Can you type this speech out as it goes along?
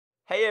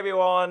Hey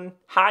everyone,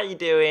 how you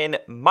doing?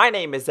 My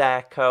name is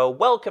Echo.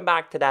 Welcome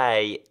back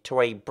today to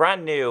a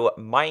brand new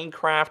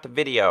Minecraft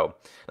video.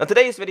 Now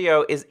today's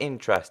video is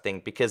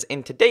interesting because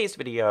in today's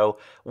video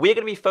we're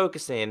going to be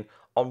focusing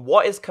on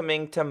what is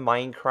coming to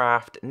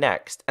Minecraft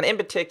next, and in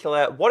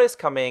particular what is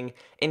coming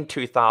in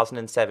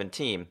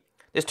 2017.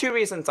 There's two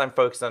reasons I'm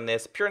focused on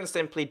this, pure and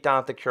simply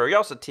down to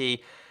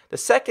curiosity. The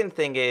second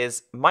thing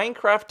is,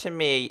 Minecraft to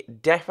me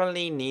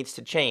definitely needs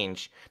to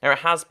change. Now it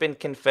has been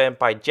confirmed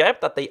by Jeb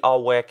that they are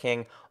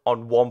working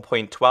on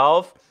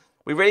 1.12.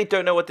 We really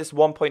don't know what this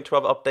 1.12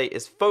 update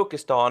is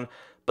focused on,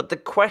 but the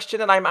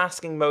question that I'm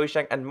asking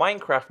Mojang and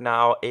Minecraft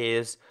now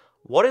is,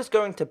 what is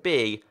going to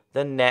be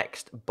the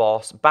next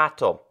boss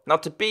battle? Now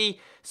to be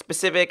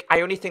specific,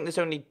 I only think there's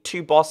only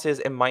two bosses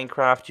in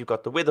Minecraft. You've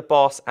got the Wither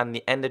boss and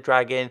the Ender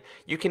Dragon.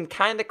 You can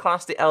kind of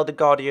class the Elder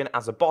Guardian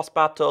as a boss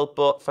battle,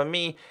 but for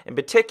me in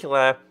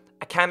particular,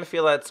 I kind of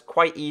feel that it's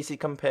quite easy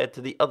compared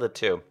to the other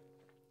two.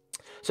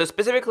 So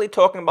specifically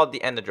talking about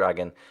the Ender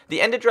Dragon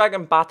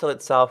battle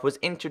itself was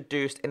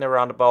introduced in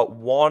around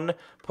about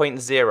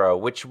 1.0,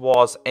 which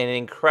was an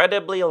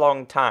incredibly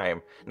long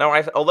time. Now,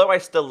 although I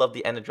still love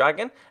the Ender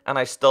Dragon, and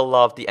I still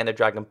love the Ender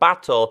Dragon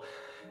battle,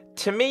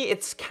 to me,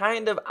 it's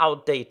kind of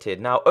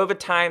outdated. Now, over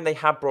time, they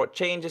have brought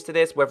changes to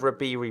this, whether it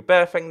be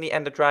rebirthing the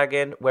Ender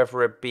Dragon,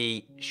 whether it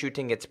be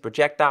shooting its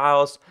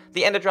projectiles.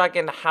 The Ender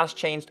Dragon has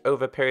changed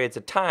over periods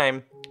of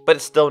time, but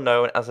it's still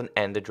known as an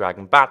Ender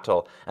Dragon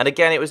battle. And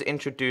again, it was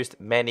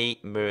introduced many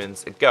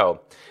moons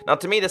ago. Now,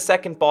 to me, the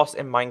second boss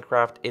in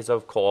Minecraft is,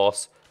 of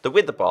course, the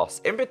Wither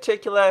boss. In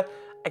particular,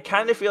 I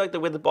kind of feel like the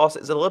Wither boss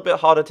is a little bit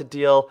harder to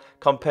deal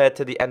compared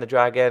to the Ender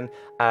Dragon.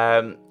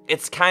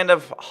 It's kind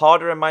of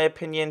harder, in my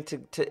opinion,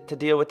 to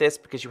deal with this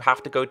because you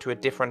have to go to a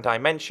different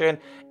dimension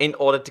in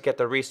order to get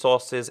the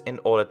resources,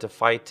 in order to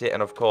fight it.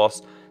 And of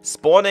course,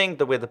 spawning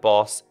the Wither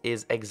boss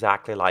is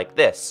exactly like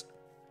this.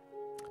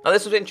 Now,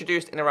 this was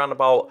introduced in around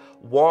about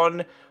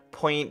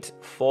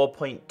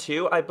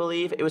 1.4.2, I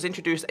believe. It was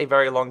introduced a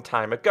very long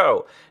time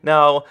ago.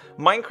 Now,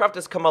 Minecraft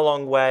has come a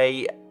long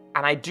way,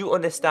 and I do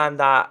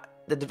understand that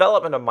the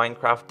development of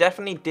Minecraft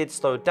definitely did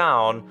slow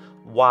down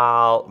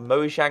while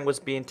Mojang was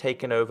being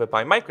taken over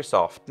by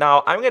Microsoft.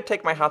 Now, I'm going to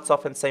take my hats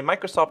off and say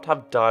Microsoft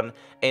have done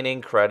an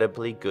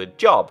incredibly good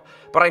job,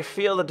 but I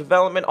feel the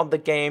development of the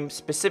game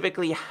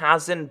specifically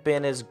hasn't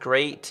been as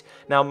great.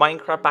 Now,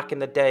 Minecraft back in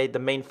the day, the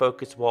main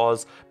focus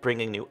was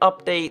bringing new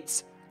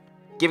updates,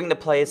 giving the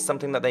players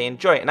something that they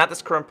enjoy, and at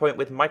this current point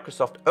with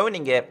Microsoft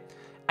owning it,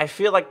 I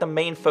feel like the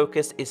main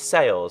focus is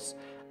sales.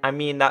 I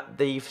mean that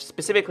they've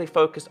specifically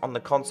focused on the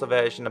console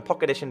version and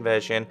Pocket Edition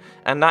version,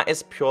 and that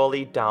is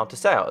purely down to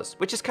sales,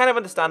 which is kind of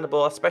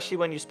understandable, especially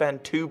when you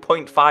spend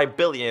 2.5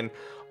 billion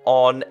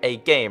on a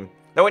game.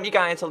 Now, I want you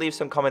guys to leave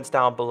some comments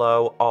down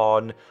below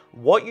on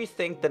what you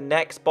think the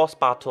next boss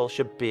battle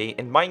should be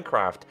in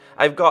Minecraft.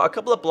 I've got a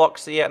couple of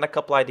blocks here and a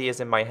couple ideas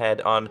in my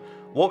head on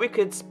what we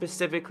could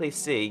specifically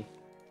see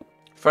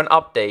for an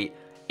update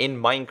in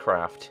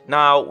Minecraft.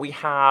 Now, we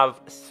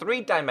have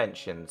three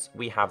dimensions.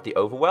 We have the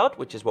overworld,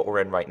 which is what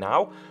we're in right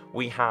now.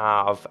 We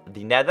have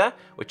the nether,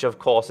 which of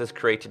course is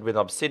created with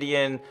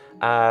obsidian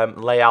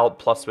layout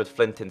plus with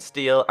flint and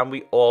steel. And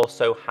we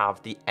also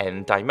have the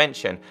end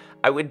dimension.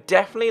 I would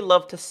definitely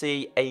love to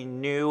see a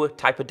new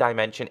type of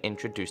dimension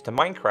introduced to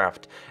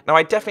Minecraft. Now,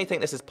 I definitely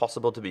think this is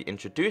possible to be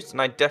introduced, and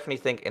I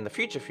definitely think in the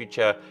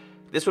future,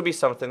 this would be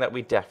something that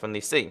we definitely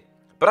see.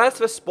 But as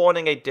for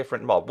spawning a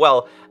different mob,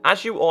 well,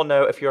 as you all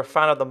know, if you're a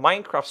fan of the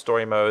Minecraft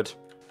story mode,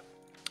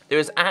 there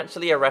is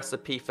actually a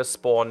recipe for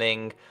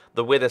spawning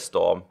the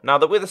Witherstorm. Now,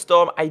 the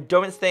Witherstorm, I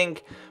don't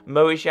think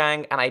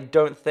Mojang and I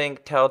don't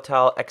think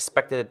Telltale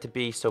expected it to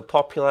be so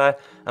popular.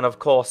 And of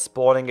course,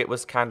 spawning it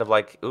was kind of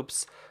like,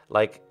 oops,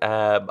 like,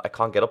 I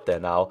can't get up there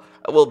now.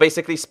 Well,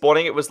 basically,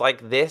 spawning it was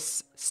like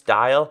this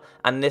style,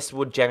 and this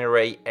would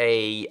generate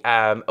a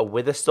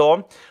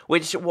Witherstorm,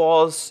 which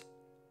was...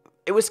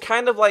 It was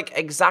kind of like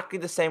exactly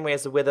the same way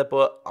as the Wither,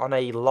 but on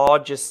a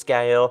larger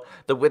scale.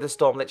 The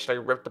Witherstorm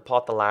literally ripped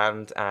apart the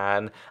land,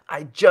 and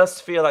I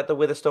just feel like the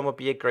Witherstorm would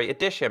be a great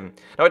addition.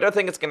 Now, I don't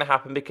think it's going to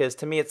happen because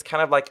to me it's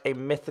kind of like a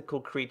mythical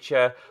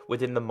creature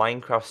within the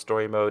Minecraft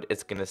story mode.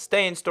 It's going to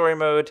stay in story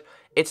mode.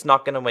 It's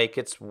not going to make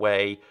its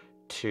way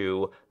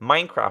to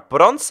Minecraft.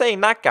 But on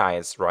saying that,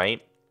 guys,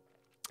 right?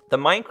 The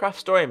Minecraft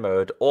story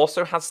mode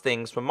also has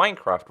things from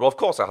Minecraft. Well, of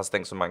course it has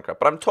things from Minecraft,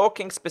 but I'm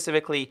talking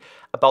specifically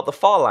about the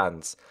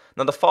Farlands.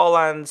 Now, the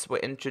Farlands were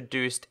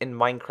introduced in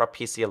Minecraft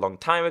PC a long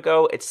time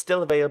ago. It's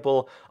still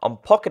available on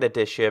Pocket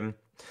Edition,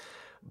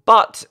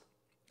 but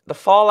the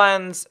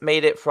Farlands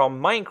made it from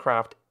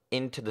Minecraft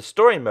into the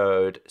story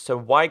mode, so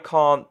why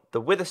can't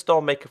the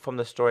Witherstorm make it from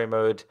the story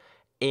mode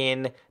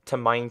into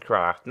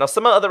Minecraft? Now,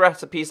 some other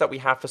recipes that we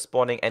have for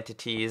spawning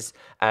entities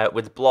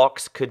with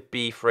blocks could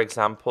be, for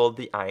example,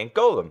 the Iron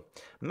Golem.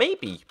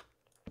 Maybe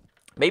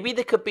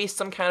there could be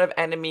some kind of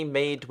enemy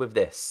made with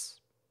this.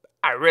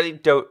 I really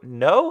don't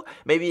know.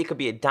 Maybe it could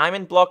be a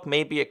diamond block.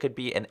 Maybe it could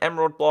be an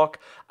emerald block.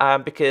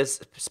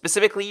 Because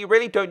specifically, you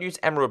really don't use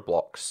emerald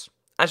blocks.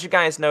 As you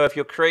guys know, if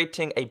you're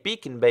creating a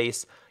beacon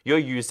base, you're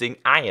using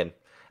iron.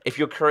 If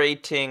you're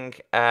creating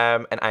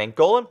an iron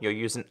golem, you're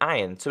using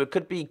iron. So it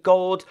could be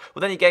gold.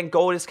 Well, then again,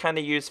 gold is kind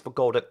of used for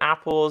golden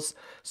apples.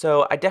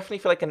 So I definitely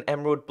feel like an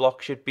emerald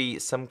block should be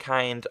some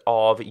kind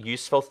of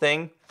useful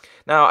thing.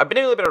 Now, I've been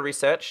doing a little bit of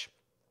research,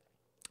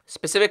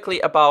 specifically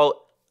about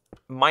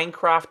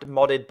Minecraft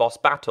modded boss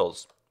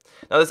battles.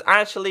 Now, there's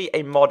actually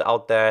a mod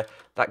out there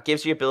that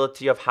gives you the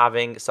ability of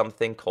having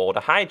something called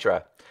a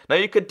Hydra. Now,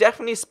 you could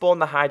definitely spawn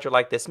the Hydra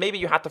like this. Maybe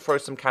you had to throw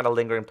some kind of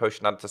lingering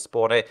potion on it to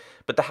spawn it.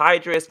 But the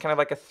Hydra is kind of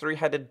like a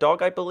three-headed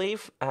dog, I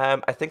believe.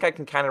 I think I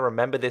can kind of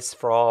remember this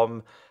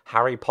from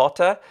Harry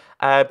Potter.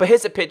 But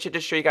here's a picture to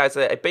show you guys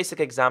a basic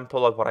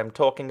example of what I'm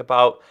talking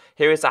about.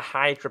 Here is a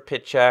Hydra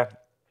picture.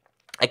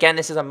 Again,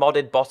 this is a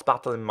modded boss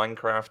battle in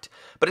Minecraft,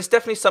 but it's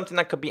definitely something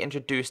that could be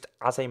introduced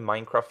as a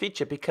Minecraft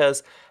feature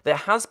because there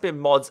has been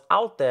mods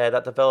out there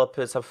that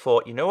developers have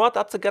thought, you know what,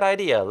 that's a good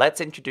idea,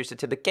 let's introduce it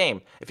to the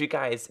game. If you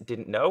guys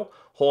didn't know,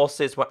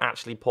 horses were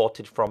actually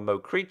ported from Mo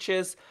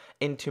Creatures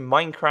into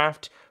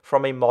Minecraft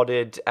from a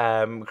modded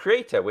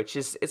creator, which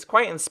is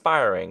quite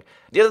inspiring.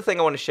 The other thing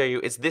I want to show you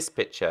is this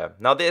picture.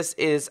 Now this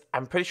is,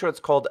 I'm pretty sure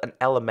it's called an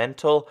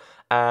elemental,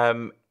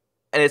 and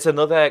it's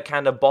another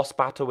kind of boss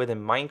battle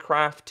within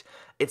Minecraft.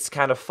 It's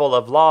kind of full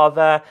of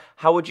lava.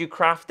 How would you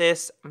craft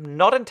this? I'm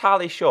not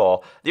entirely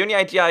sure. The only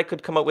idea I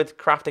could come up with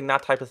crafting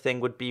that type of thing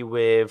would be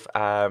with,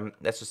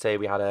 let's just say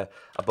we had a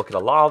bucket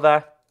of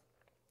lava.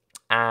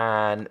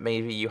 And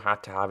maybe you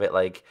had to have it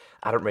like,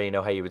 I don't really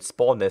know how you would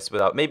spawn this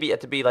without, maybe it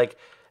had to be like,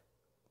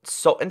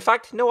 so in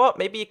fact, you know what?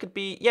 Maybe it could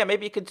be, yeah,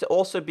 maybe it could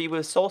also be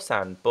with soul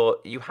sand,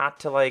 but you had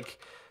to like,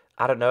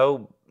 I don't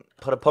know,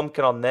 put a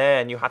pumpkin on there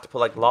and you had to put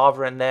like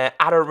lava in there.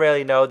 I don't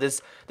really know.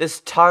 There's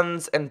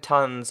tons and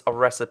tons of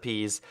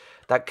recipes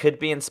that could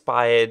be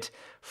inspired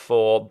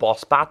for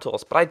boss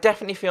battles. But I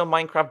definitely feel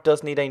Minecraft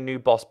does need a new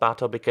boss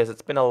battle because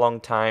it's been a long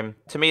time.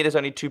 To me, there's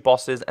only two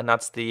bosses, and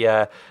that's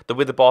the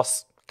Wither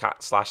boss /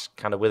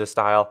 kind of Wither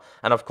style.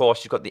 And of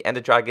course, you've got the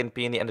Ender Dragon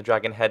being the Ender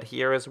Dragon head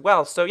here as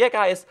well. So yeah,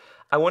 guys,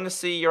 I want to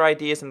see your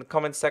ideas in the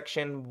comment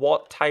section.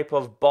 What type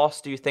of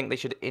boss do you think they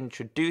should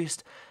introduce?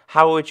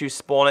 How would you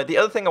spawn it? The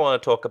other thing I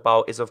want to talk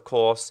about is, of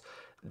course,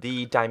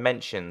 the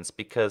dimensions,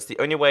 because the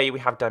only way we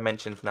have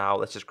dimensions now,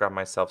 let's just grab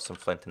myself some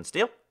flint and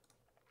steel.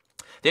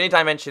 The only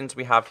dimensions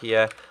we have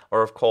here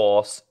are, of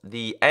course,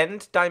 the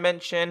end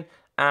dimension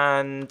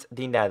and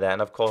the nether.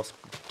 And of course,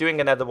 doing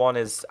a nether one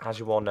is, as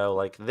you all know,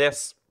 like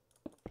this,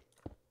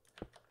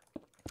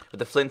 with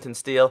the flint and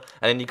steel,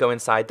 and then you go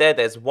inside there,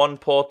 there's one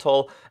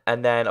portal,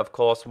 and then of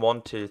course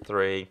 1 2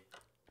 3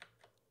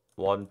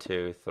 1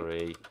 2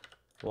 3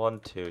 1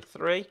 2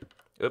 3,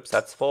 oops,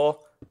 that's 4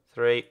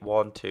 3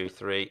 1 2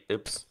 3,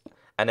 oops,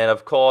 and then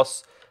of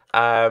course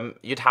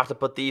you'd have to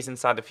put these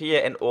inside of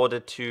here in order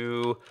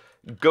to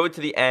go to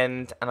the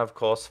end and of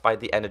course fight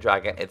the Ender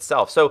Dragon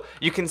itself. So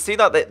you can see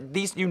that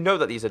these, you know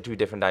that these are two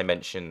different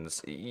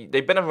dimensions.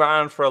 They've been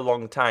around for a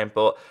long time,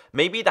 but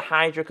maybe the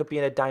Hydra could be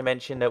in a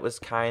dimension that was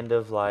kind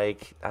of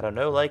like, I don't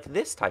know, like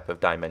this type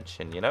of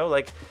dimension, you know,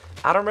 like,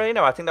 I don't really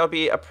know. I think that would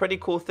be a pretty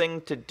cool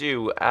thing to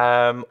do.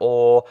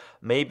 Or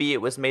maybe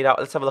it was made out,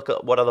 let's have a look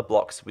at what other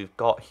blocks we've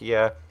got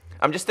here.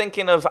 I'm just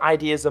thinking of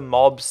ideas of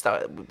mobs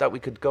that we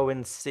could go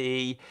and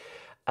see.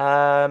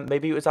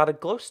 Maybe it was out of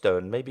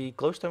glowstone. Maybe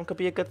glowstone could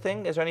be a good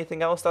thing. Is there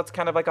anything else that's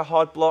kind of like a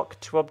hard block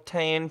to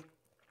obtain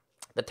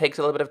that takes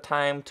a little bit of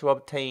time to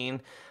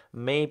obtain?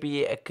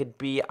 Maybe it could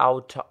be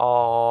out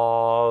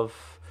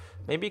of,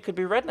 maybe it could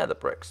be red nether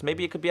bricks.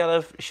 Maybe it could be out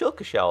of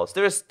shulker shells.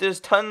 There's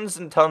tons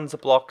and tons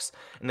of blocks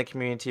in the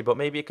community, but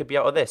maybe it could be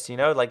out of this, you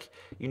know? Like,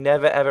 you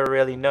never ever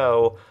really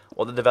know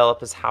what the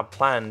developers have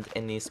planned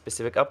in these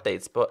specific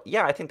updates. But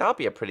yeah, I think that'll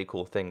be a pretty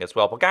cool thing as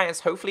well. But guys,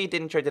 hopefully you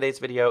did enjoy today's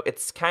video.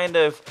 It's kind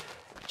of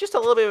just a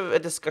little bit of a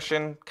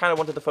discussion. Kind of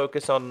wanted to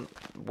focus on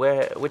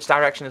which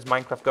direction is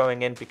Minecraft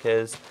going in,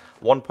 because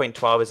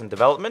 1.12 is in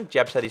development.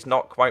 Jeb said he's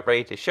not quite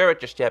ready to share it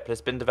just yet, but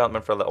it's been in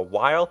development for a little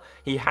while.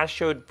 He has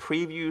showed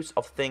previews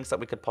of things that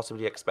we could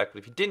possibly expect. But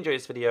if you did enjoy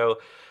this video,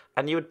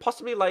 and you would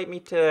possibly like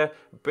me to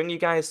bring you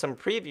guys some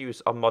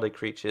previews of modded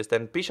creatures,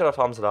 then be sure to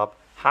thumbs it up.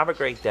 Have a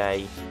great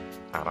day,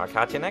 and I'll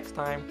catch you next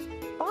time.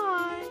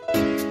 Bye!